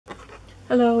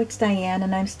Hello, it's Diane,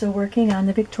 and I'm still working on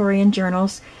the Victorian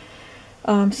journals.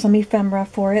 Some ephemera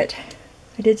for it.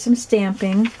 I did some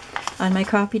stamping on my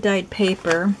coffee dyed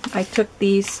paper. I took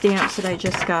these stamps that I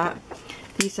just got.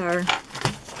 These are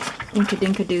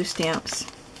Inkadinkado stamps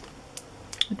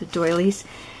with the doilies,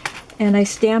 and I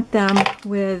stamped them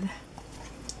with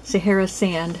Sahara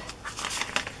sand,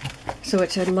 so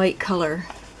it's a light color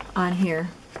on here.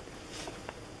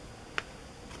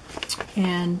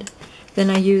 And then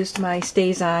I used my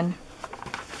StazOn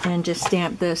and just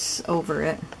stamped this over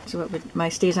it, so it would, my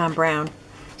StazOn brown,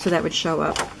 so that would show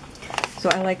up. So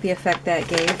I like the effect that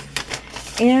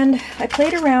gave. And I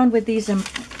played around with these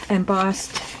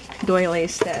embossed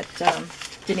doilies that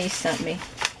Denise sent me.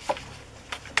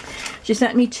 She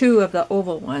sent me 2 of the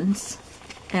oval ones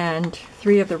and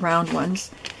 3 of the round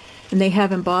ones, and they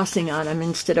have embossing on them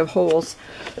instead of holes.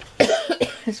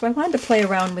 So I wanted to play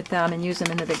around with them and use them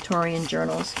in the Victorian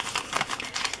journals.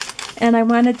 And I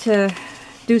wanted to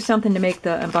do something to make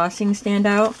the embossing stand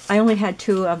out. I only had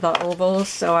 2 of the ovals,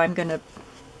 so I'm going to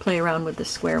play around with the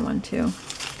square one too,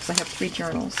 because I have 3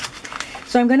 journals.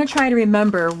 So I'm going to try to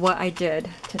remember what I did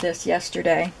to this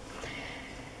yesterday.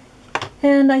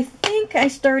 And I think I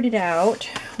started out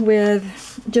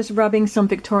with just rubbing some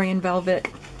Victorian velvet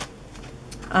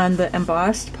on the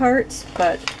embossed parts,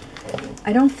 but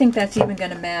I don't think that's even going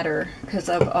to matter because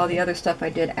of all the other stuff I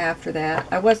did after that.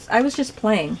 I was just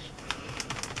playing,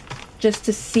 just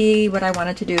to see what I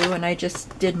wanted to do, and I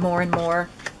just did more and more.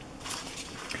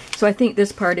 So I think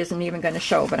this part isn't even going to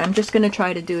show, but I'm just going to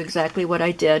try to do exactly what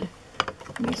I did.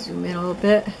 Let me zoom in a little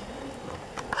bit.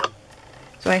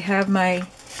 So I have my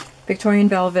Victorian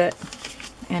velvet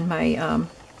and my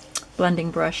blending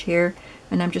brush here,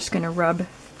 and I'm just going to rub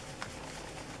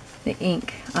the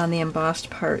ink on the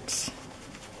embossed parts.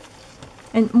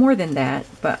 And more than that,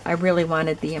 but I really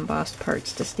wanted the embossed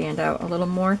parts to stand out a little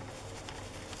more.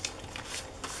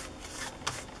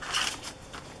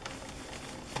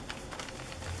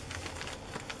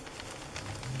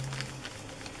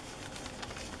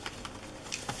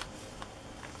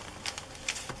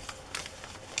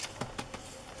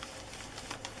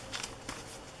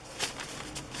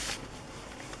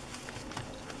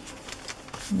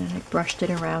 And then I brushed it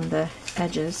around the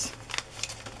edges.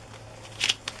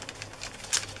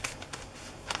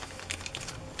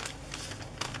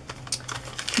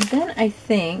 And then I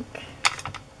think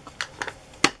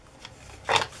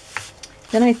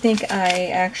I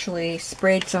actually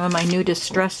sprayed some of my new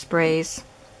distress sprays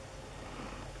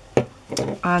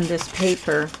on this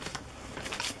paper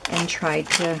and tried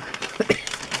to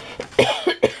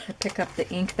pick up the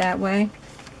ink that way.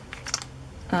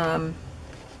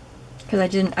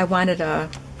 Because I wanted a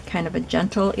kind of a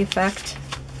gentle effect,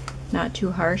 not too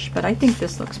harsh, but I think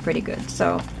this looks pretty good.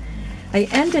 So I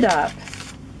ended up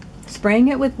spraying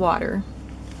it with water.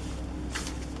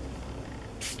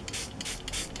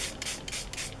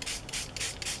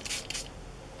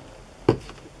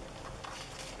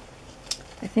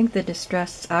 I think the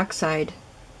Distress Oxide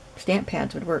stamp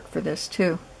pads would work for this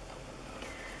too.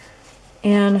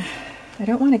 And I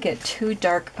don't want to get too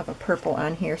dark of a purple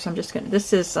on here, so I'm just going to,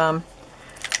 this is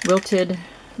Wilted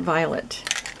Violet.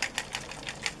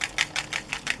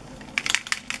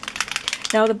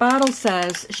 Now the bottle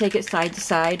says shake it side to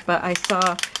side, but I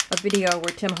saw a video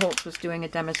where Tim Holtz was doing a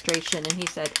demonstration and he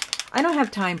said, I don't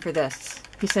have time for this.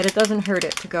 He said it doesn't hurt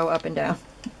it to go up and down.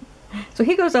 So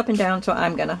he goes up and down, so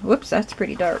I'm gonna, whoops, that's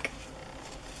pretty dark.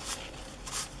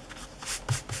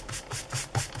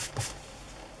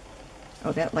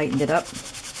 Oh, that lightened it up.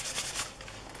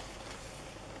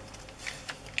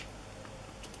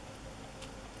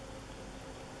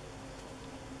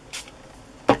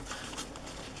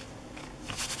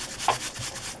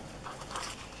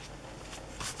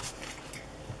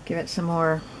 Give it some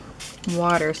more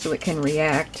water so it can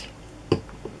react.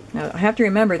 Now I have to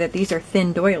remember that these are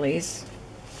thin doilies.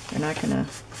 They're not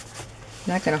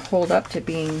gonna hold up to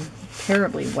being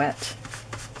terribly wet.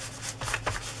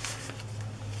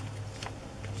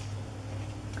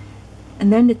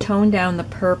 And then to tone down the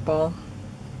purple,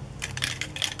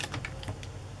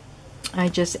 I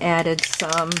just added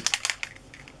some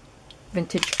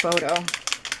Vintage Photo.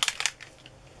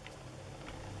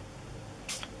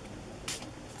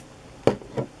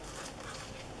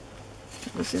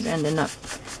 This is ending up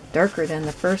darker than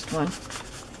the first one.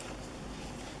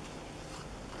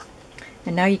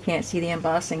 And now you can't see the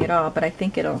embossing at all, but I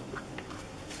think it'll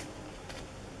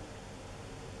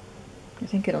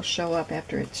show up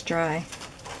after it's dry.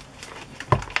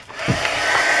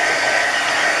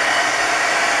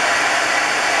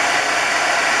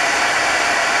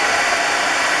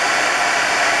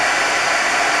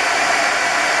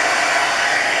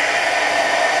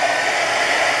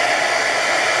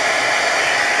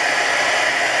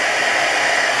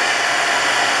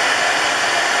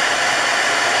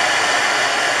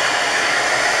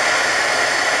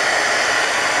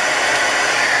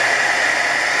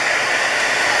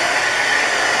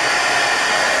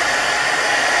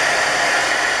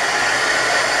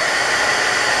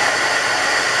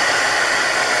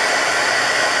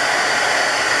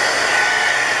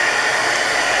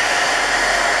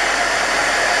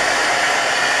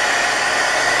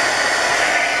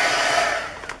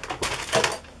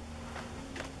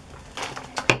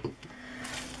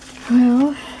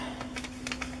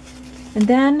 And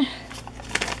then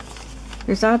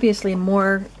there's obviously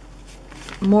more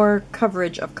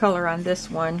coverage of color on this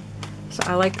one, so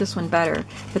I like this one better.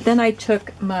 But then I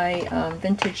took my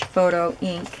vintage photo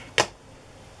ink.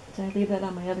 Did I leave that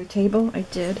on my other table? I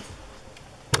did.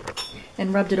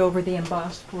 And rubbed it over the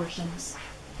embossed portions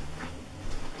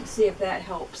to see if that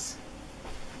helps.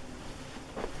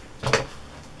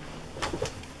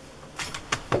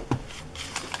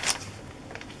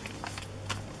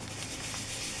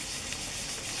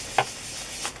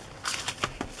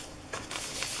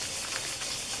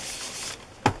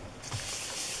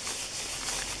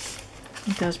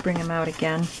 It does bring them out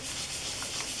again.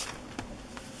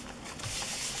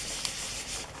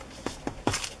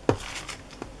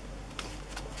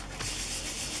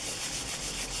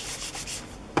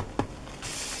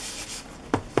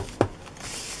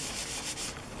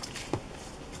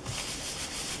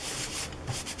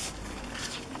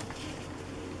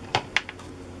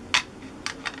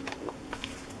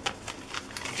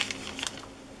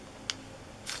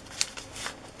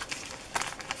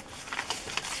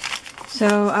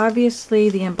 So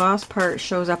obviously the embossed part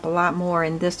shows up a lot more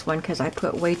in this one because I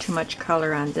put way too much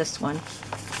color on this one.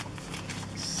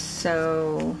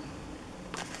 So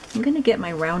I'm going to get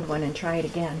my round one and try it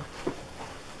again.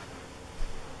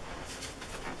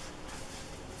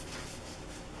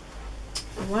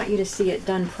 I want you to see it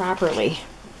done properly.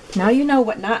 Now you know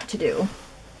what not to do.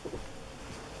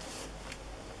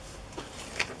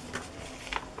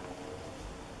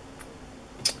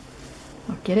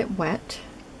 I'll get it wet.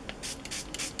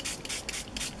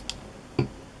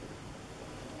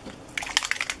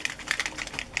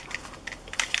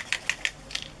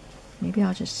 Maybe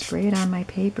I'll just spray it on my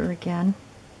paper again.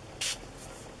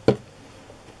 It's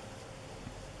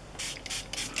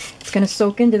going to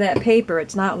soak into that paper.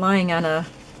 It's not lying on a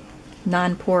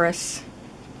non-porous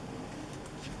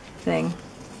thing.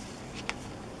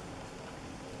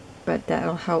 But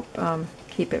that'll help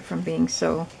keep it from being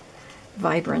so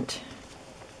vibrant.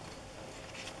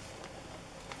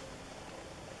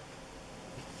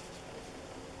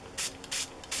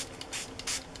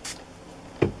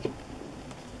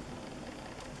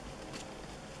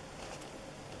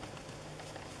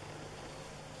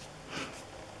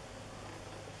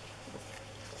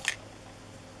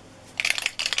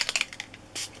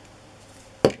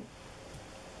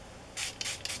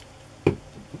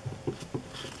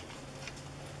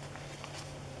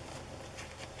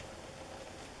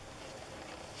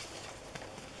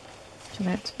 So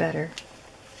that's better.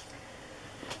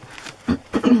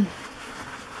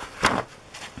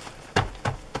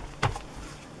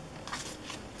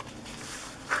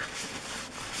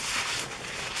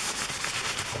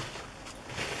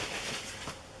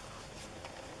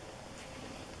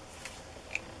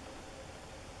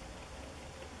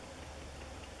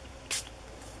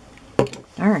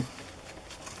 Darn.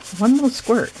 One little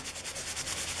squirt.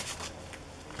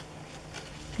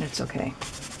 That's okay.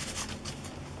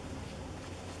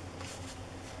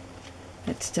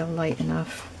 It's still light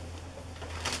enough.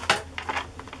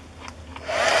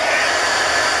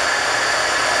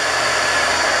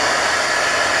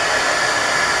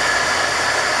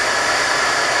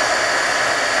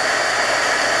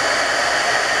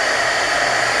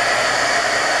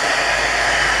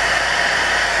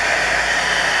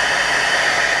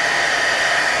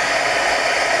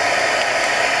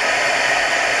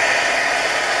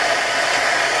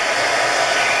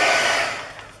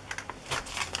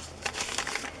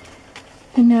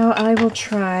 And now I will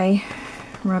try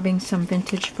rubbing some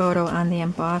vintage photo on the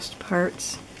embossed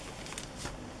parts.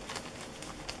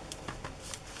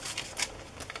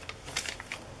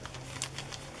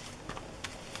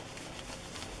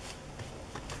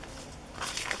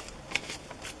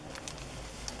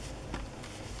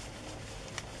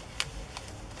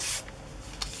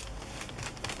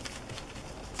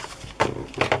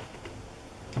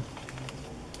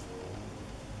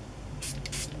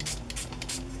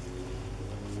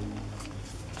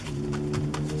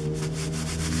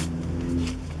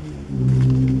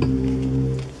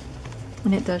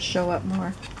 And it does show up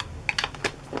more.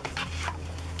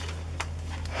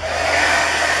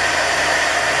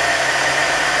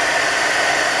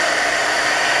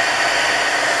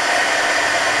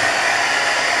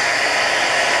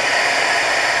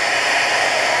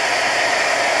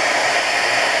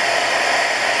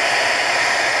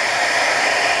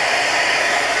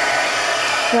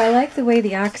 So I like the way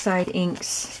the oxide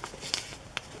inks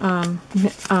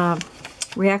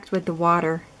react with the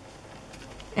water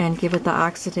and give it the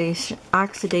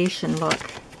oxidation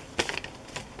look.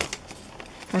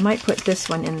 I might put this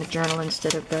one in the journal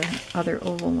instead of the other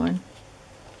oval one.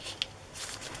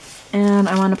 And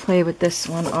I want to play with this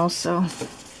one also.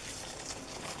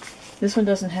 This one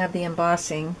doesn't have the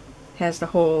embossing, has the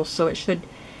holes, so it should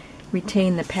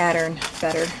retain the pattern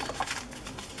better.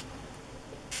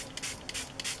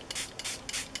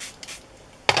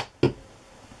 I'm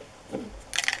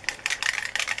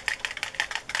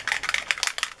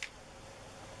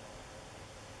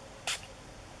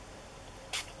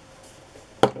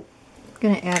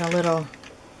going to add a little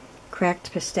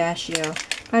cracked pistachio.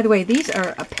 By the way, these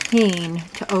are a pain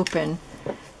to open.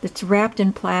 It's wrapped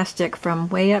in plastic from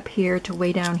way up here to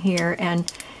way down here,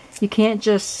 and you can't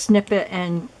just snip it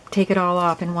and take it all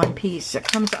off in one piece. It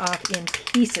comes off in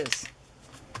pieces.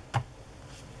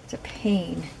 It's a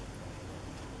pain.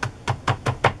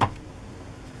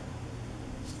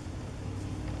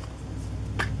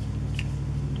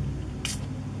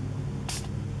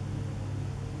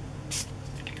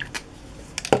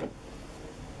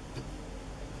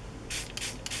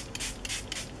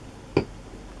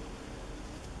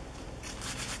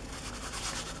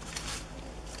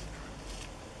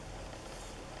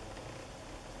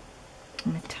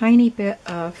 And a tiny bit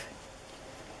of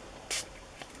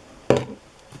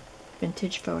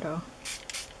vintage photo.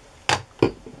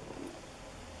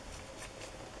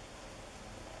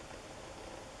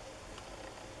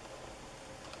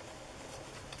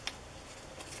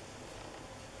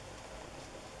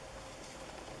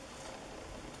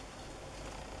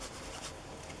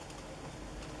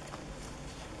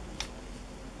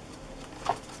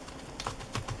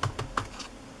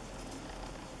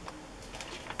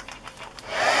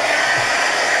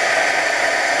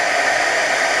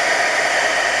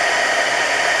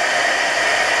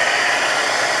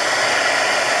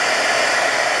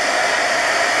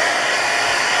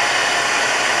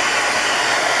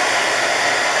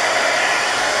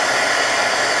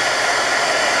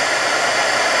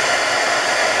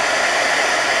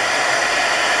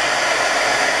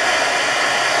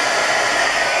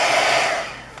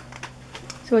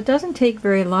 So it doesn't take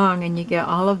very long and you get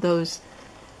all of those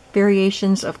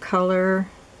variations of color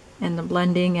and the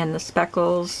blending and the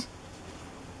speckles.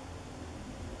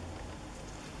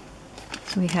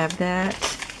 So we have that.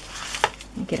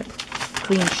 Let me get a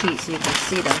clean sheet so you can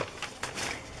see them.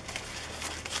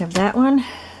 We have that one.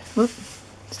 Whoop,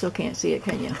 still can't see it,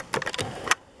 can you?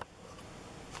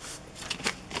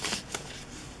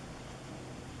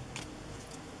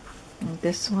 And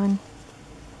this one.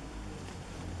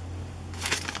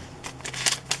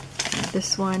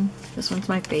 This one's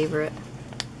my favorite,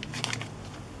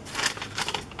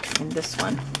 and this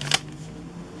one.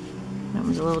 That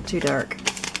one's a little too dark.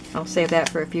 I'll save that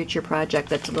for a future project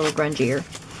that's a little grungier.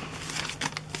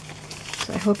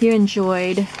 So I hope you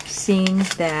enjoyed seeing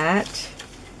that.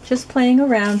 Just playing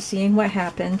around, seeing what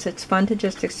happens. It's fun to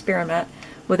just experiment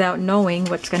without knowing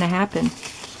what's going to happen.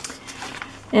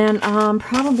 And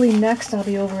probably next I'll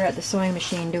be over at the sewing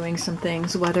machine doing some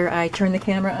things. Whether I turn the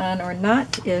camera on or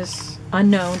not is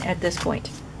unknown at this point.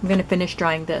 I'm going to finish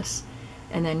drying this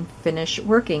and then finish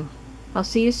working. I'll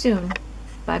see you soon.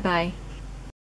 Bye bye.